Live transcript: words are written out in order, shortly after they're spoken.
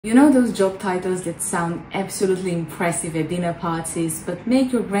You know those job titles that sound absolutely impressive at dinner parties, but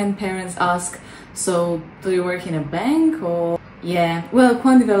make your grandparents ask, so do you work in a bank or... Yeah, well,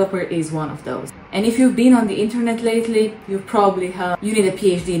 quant developer is one of those. And if you've been on the internet lately, you've probably heard you need a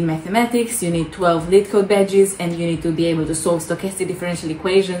PhD in mathematics, you need 12 LeetCode badges, and you need to be able to solve stochastic differential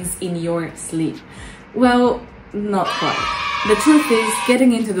equations in your sleep. Well, not quite. The truth is,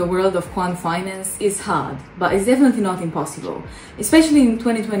 getting into the world of quant finance is hard, but it's definitely not impossible, especially in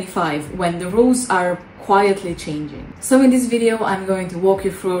 2025 when the rules are quietly changing. So in this video, I'm going to walk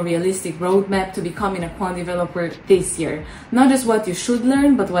you through a realistic roadmap to becoming a quant developer this year. Not just what you should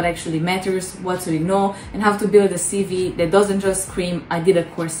learn, but what actually matters, what to ignore, and how to build a CV that doesn't just scream, I did a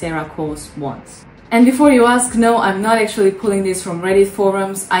Coursera course once. And before you ask, no, I'm not actually pulling this from Reddit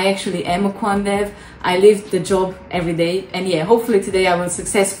forums. I actually am a quant dev. I live the job every day. And yeah, hopefully today I will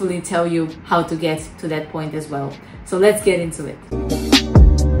successfully tell you how to get to that point as well. So let's get into it.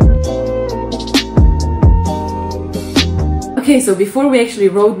 Okay, so before we actually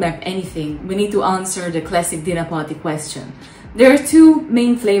roadmap anything, we need to answer the classic dinner party question. There are two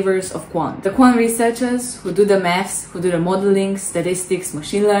main flavors of quant. The quant researchers who do the maths, who do the modeling, statistics,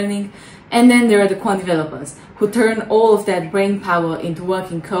 machine learning, and then there are the quant developers who turn all of that brain power into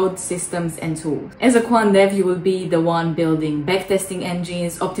working code, systems, and tools. As a quant dev, you will be the one building backtesting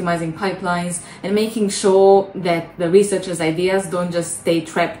engines, optimizing pipelines, and making sure that the researchers' ideas don't just stay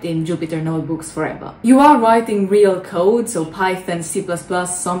trapped in Jupyter notebooks forever. You are writing real code, so Python, C++,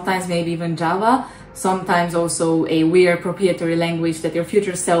 sometimes maybe even Java, sometimes also a weird proprietary language that your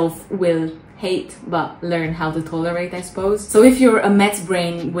future self will hate but learn how to tolerate, I suppose. So if you're a maths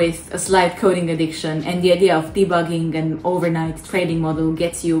brain with a slight coding addiction and the idea of debugging an overnight trading model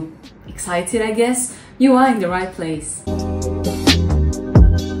gets you excited, I guess, you are in the right place.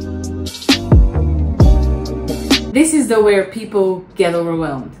 This is the where people get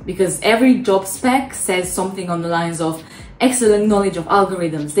overwhelmed, because every job spec says something on the lines of excellent knowledge of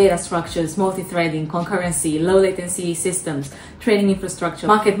algorithms, data structures, multi-threading, concurrency, low latency systems, trading infrastructure,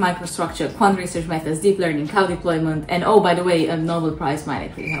 market microstructure, quant research methods, deep learning, cloud deployment, and oh, by the way, a Nobel Prize might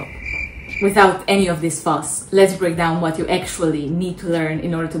actually help. Without any of this fuss, let's break down what you actually need to learn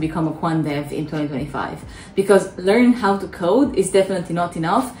in order to become a quant dev in 2025. Because learn how to code is definitely not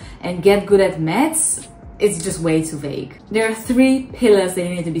enough, and get good at maths, it's just way too vague. There are three pillars that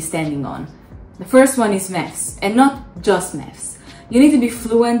you need to be standing on. The first one is maths, and not just maths. You need to be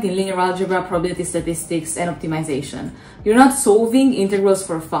fluent in linear algebra, probability statistics, and optimization. You're not solving integrals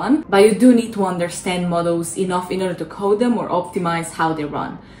for fun, but you do need to understand models enough in order to code them or optimize how they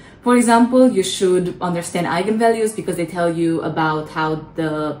run. For example, you should understand eigenvalues because they tell you about how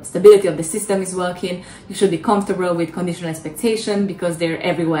the stability of the system is working. You should be comfortable with conditional expectation because they're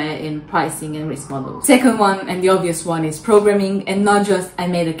everywhere in pricing and risk models. Second one, and the obvious one, is programming, and not just I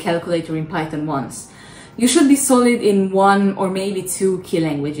made a calculator in Python once. You should be solid in one or maybe two key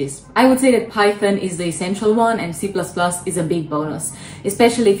languages. I would say that Python is the essential one and C++ is a big bonus,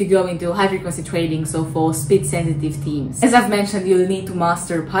 especially if you go into high-frequency trading, so for speed-sensitive teams. As I've mentioned, you'll need to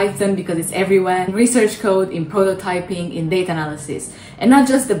master Python because it's everywhere, in research code, in prototyping, in data analysis. And not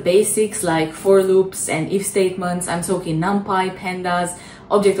just the basics like for loops and if statements, I'm talking NumPy, pandas,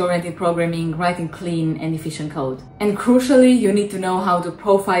 object-oriented programming, writing clean and efficient code. And crucially, you need to know how to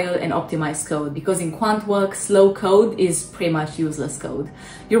profile and optimize code, because in quant work, slow code is pretty much useless code.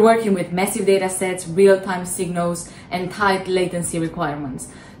 You're working with massive data sets, real-time signals, and tight latency requirements.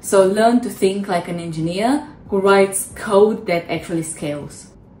 So learn to think like an engineer who writes code that actually scales.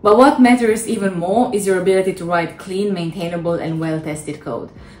 But what matters even more is your ability to write clean, maintainable, and well-tested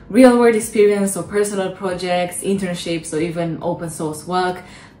code. Real-world experience or personal projects, internships, or even open source work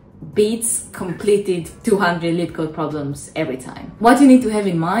beats completed 200 LeetCode problems every time. What you need to have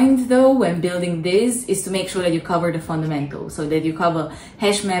in mind, though, when building this is to make sure that you cover the fundamentals, so that you cover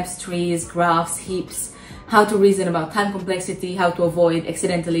hash maps, trees, graphs, heaps, how to reason about time complexity, how to avoid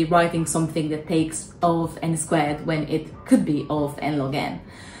accidentally writing something that takes of n squared when it could be of n log n.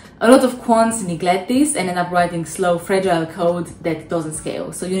 A lot of quants neglect this and end up writing slow, fragile code that doesn't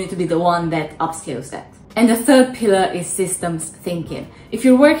scale. So you need to be the one that upscales that. And the third pillar is systems thinking. If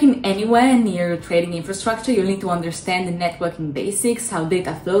you're working anywhere near trading infrastructure, you'll need to understand the networking basics, how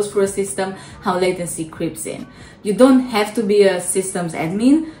data flows through a system, how latency creeps in. You don't have to be a systems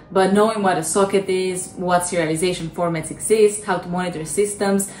admin, but knowing what a socket is, what serialization formats exist, how to monitor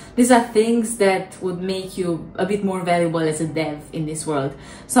systems, these are things that would make you a bit more valuable as a dev in this world.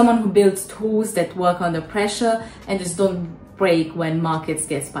 Someone who builds tools that work under pressure and just don't break when markets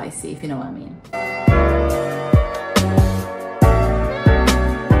get spicy, if you know what I mean.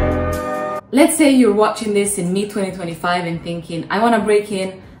 Let's say you're watching this in mid-2025 and thinking, I want to break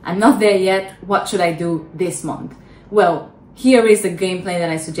in, I'm not there yet, what should I do this month? Well, here is the game plan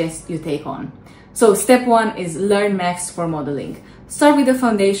that I suggest you take on. So step 1 is learn maths for modeling. Start with the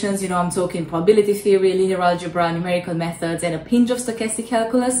foundations, I'm talking probability theory, linear algebra, numerical methods, and a pinch of stochastic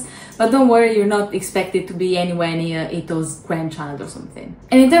calculus. But don't worry, you're not expected to be anywhere near Ito's grandchild or something.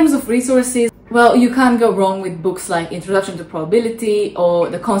 And in terms of resources, well, you can't go wrong with books like Introduction to Probability or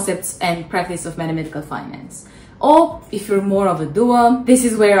The Concepts and Practice of Mathematical Finance. Or, if you're more of a doer, this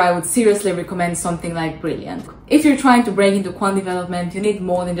is where I would seriously recommend something like Brilliant. If you're trying to break into quant development, you need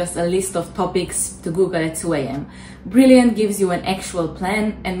more than just a list of topics to Google at 2 a.m. Brilliant gives you an actual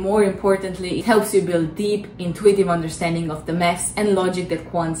plan, and more importantly, it helps you build deep, intuitive understanding of the maths and logic that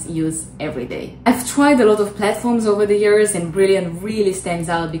quants use every day. I've tried a lot of platforms over the years, and Brilliant really stands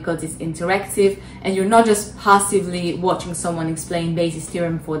out because it's interactive and you're not just passively watching someone explain Bayes'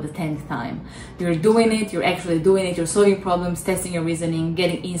 theorem for the 10th time. You're doing it, you're actually doing it, you're solving problems, testing your reasoning,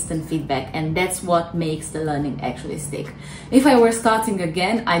 getting instant feedback, and that's what makes the learning actually stick. If I were starting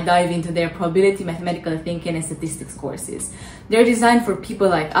again, I'd dive into their probability, mathematical thinking, and statistics courses. They're designed for people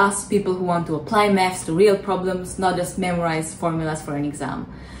like us, people who want to apply maths to real problems, not just memorize formulas for an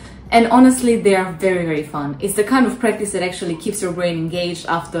exam. And honestly, they are very, very fun. It's the kind of practice that actually keeps your brain engaged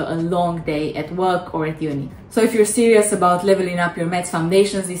after a long day at work or at uni. So if you're serious about leveling up your maths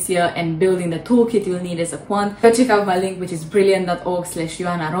foundations this year and building the toolkit you'll need as a quant, go check out my link, which is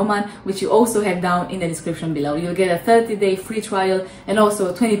brilliant.org/JoannaRoman, which you also have down in the description below. You'll get a 30-day free trial and also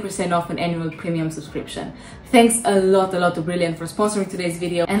a 20% off an annual premium subscription. Thanks a lot to Brilliant for sponsoring today's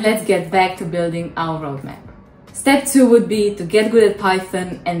video, and let's get back to building our roadmap. Step 2 would be to get good at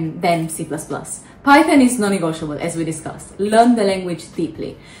Python and then C++. Python is non-negotiable, as we discussed. Learn the language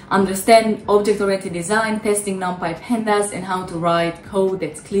deeply. Understand object-oriented design, testing NumPy pandas, and how to write code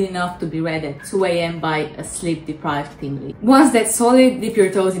that's clean enough to be read at 2 a.m. by a sleep-deprived team lead. Once that's solid, dip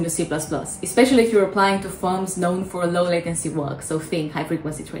your toes into C++, especially if you're applying to firms known for low-latency work, so think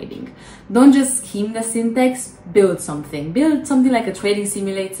high-frequency trading. Don't just skim the syntax, build something. Build something like a trading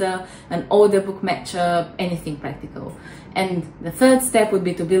simulator, an order book matchup, anything practical. And the third step would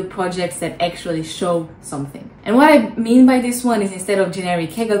be to build projects that actually show something. And what I mean by this one is, instead of generic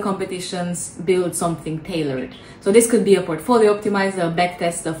Kaggle competitions, build something tailored. So this could be a portfolio optimizer, a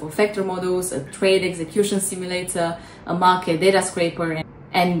backtester for factor models, a trade execution simulator, a market data scraper,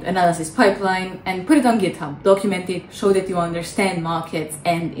 and analysis pipeline, and put it on GitHub. Document it, show that you understand markets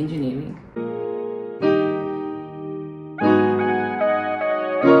and engineering.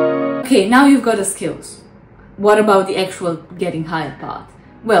 Okay, now you've got the skills. What about the actual getting hired part?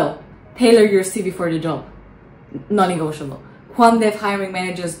 Well, tailor your CV for the job. Non-negotiable. Quant dev hiring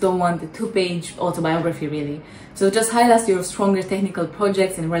managers don't want a 2-page autobiography really. So just highlight your stronger technical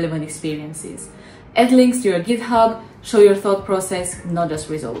projects and relevant experiences. Add links to your GitHub, show your thought process, not just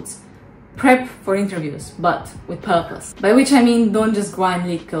results. Prep for interviews, but with purpose. By which I mean, don't just grind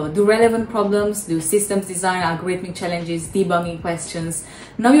leak code. Do relevant problems, do systems design, algorithmic challenges, debugging questions.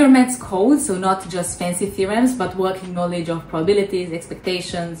 Know your maths code, so not just fancy theorems, but working knowledge of probabilities,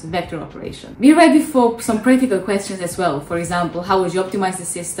 expectations, vector operation. Be ready for some practical questions as well. For example, how would you optimize the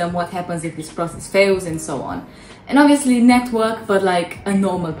system? What happens if this process fails? And so on. And obviously network, but like a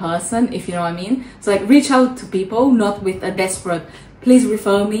normal person, if you know what I mean. So like reach out to people, not with a desperate please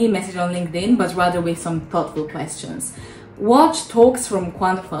refer me message on LinkedIn, but rather with some thoughtful questions. Watch talks from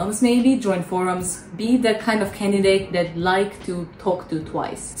quant firms maybe, join forums, be the kind of candidate that like to talk to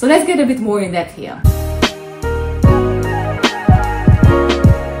twice. So let's get a bit more in depth here.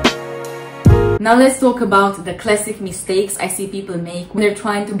 Now let's talk about the classic mistakes I see people make when they're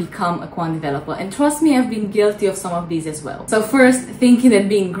trying to become a quant developer. And trust me, I've been guilty of some of these as well. So first, thinking that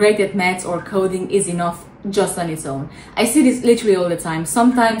being great at maths or coding is enough just on its own. I see this literally all the time.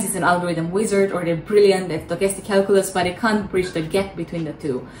 Sometimes it's an algorithm wizard or they're brilliant at stochastic calculus, but they can't bridge the gap between the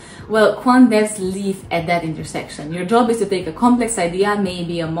two. Well, quant devs live at that intersection. Your job is to take a complex idea,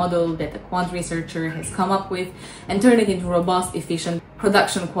 maybe a model that a quant researcher has come up with, and turn it into robust, efficient,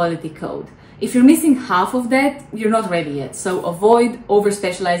 production quality code. If you're missing half of that, you're not ready yet, so avoid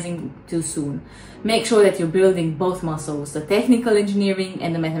over-specializing too soon. Make sure that you're building both muscles, the technical engineering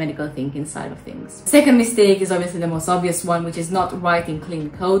and the mathematical thinking side of things. Second mistake is obviously the most obvious one, which is not writing clean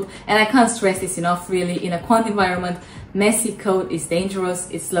code. And I can't stress this enough really, in a quant environment, messy code is dangerous,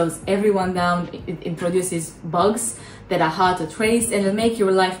 it slows everyone down, it introduces bugs that are hard to trace, and it'll make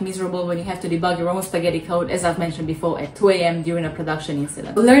your life miserable when you have to debug your own spaghetti code, as I've mentioned before, at 2 a.m. during a production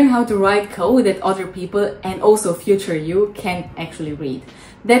incident. Learn how to write code that other people and also future you can actually read.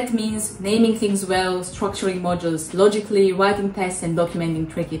 That means naming things well, structuring modules logically, writing tests, and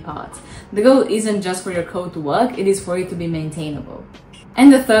documenting tricky parts. The goal isn't just for your code to work, it is for it to be maintainable.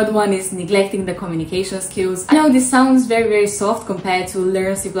 And the third one is neglecting the communication skills. I know this sounds very soft compared to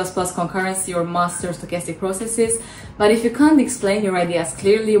learn C++ concurrency or master stochastic processes, but if you can't explain your ideas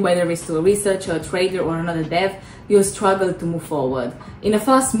clearly, whether it's to a researcher, a trader, or another dev, you'll struggle to move forward. In a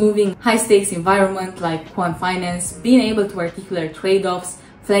fast-moving, high-stakes environment like quant finance, being able to articulate trade-offs,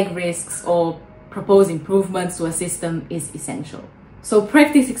 flag risks, or propose improvements to a system is essential. So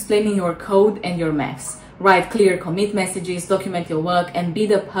practice explaining your code and your maths. Write clear commit messages, document your work, and be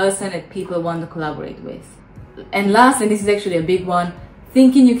the person that people want to collaborate with. And last, and this is actually a big one,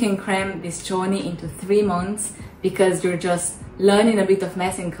 thinking you can cram this journey into 3 months because you're just learning a bit of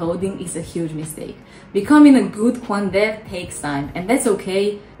math and coding is a huge mistake. Becoming a good quant dev takes time, and that's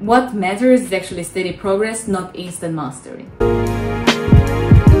okay. What matters is actually steady progress, not instant mastery.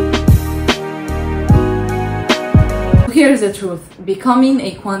 Here's the truth, becoming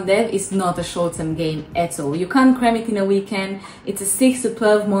a quant dev is not a short-term game at all. You can't cram it in a weekend. It's a 6 to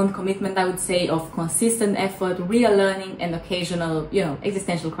 12 month commitment, I would say, of consistent effort, real learning, and occasional,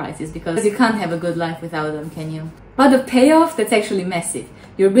 existential crisis, because you can't have a good life without them, can you? But the payoff, that's actually massive.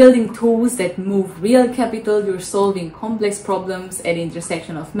 You're building tools that move real capital, you're solving complex problems at the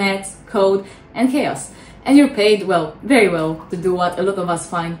intersection of maths, code, and chaos. And you're paid, well, very well, to do what a lot of us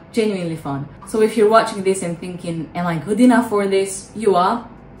find genuinely fun. So if you're watching this and thinking, am I good enough for this? You are,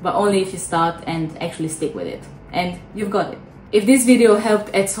 but only if you start and actually stick with it. And you've got it. If this video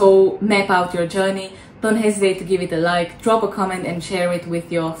helped at all map out your journey, don't hesitate to give it a like, drop a comment, and share it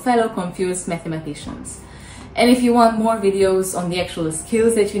with your fellow confused mathematicians. And if you want more videos on the actual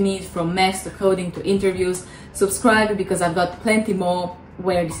skills that you need, from maths to coding to interviews, subscribe, because I've got plenty more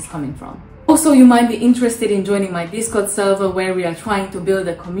where this is coming from. Also, you might be interested in joining my Discord server, where we are trying to build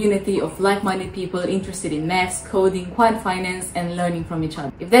a community of like-minded people interested in maths, coding, quant finance, and learning from each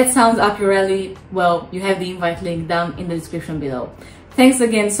other. If that sounds up your alley, well, you have the invite link down in the description below. Thanks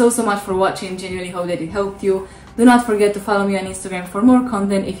again so much for watching, genuinely hope that it helped you. Do not forget to follow me on Instagram for more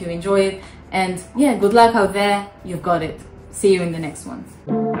content if you enjoy it, and yeah, good luck out there, you've got it. See you in the next one.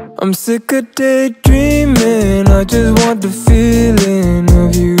 I'm sick of daydreaming, I just want the feeling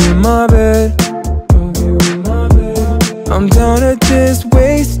of you in my bed. I'm down to just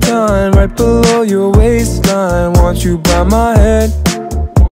waste time right below your waistline, want you by my head.